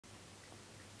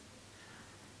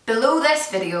Below this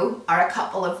video are a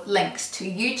couple of links to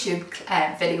YouTube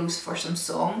videos for some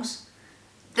songs.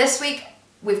 This week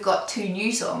we've got 2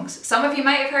 new songs. Some of you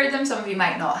might have heard them, some of you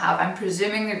might not have. I'm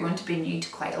presuming they're going to be new to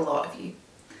quite a lot of you.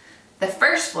 The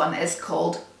first one is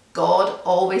called God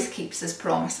Always Keeps His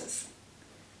Promises.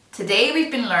 Today we've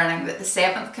been learning that the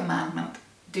 7th commandment,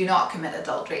 do not commit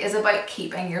adultery, is about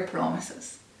keeping your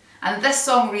promises. And this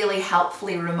song really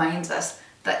helpfully reminds us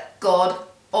that God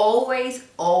always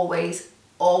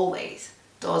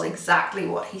does exactly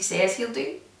what he says he'll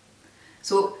do.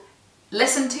 So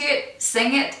listen to it,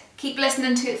 sing it, keep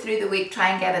listening to it through the week, try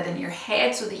and get it in your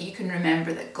head so that you can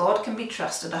remember that God can be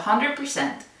trusted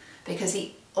 100% because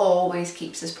he always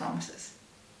keeps his promises.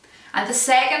 And the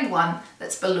second one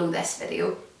that's below this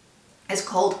video is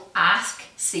called Ask,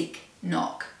 Seek,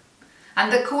 Knock.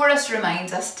 And the chorus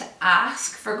reminds us to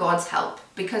ask for God's help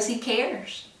because he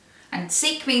cares. And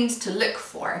seek means to look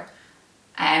for.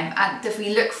 And if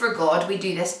we look for God, we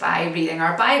do this by reading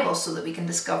our Bible so that we can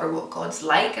discover what God's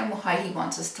like and how he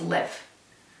wants us to live.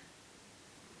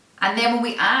 And then when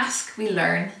we ask, we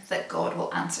learn that God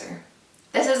will answer.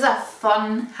 This is a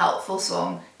fun, helpful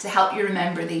song to help you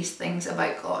remember these things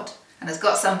about God. And it's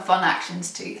got some fun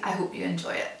actions too. I hope you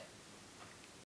enjoy it.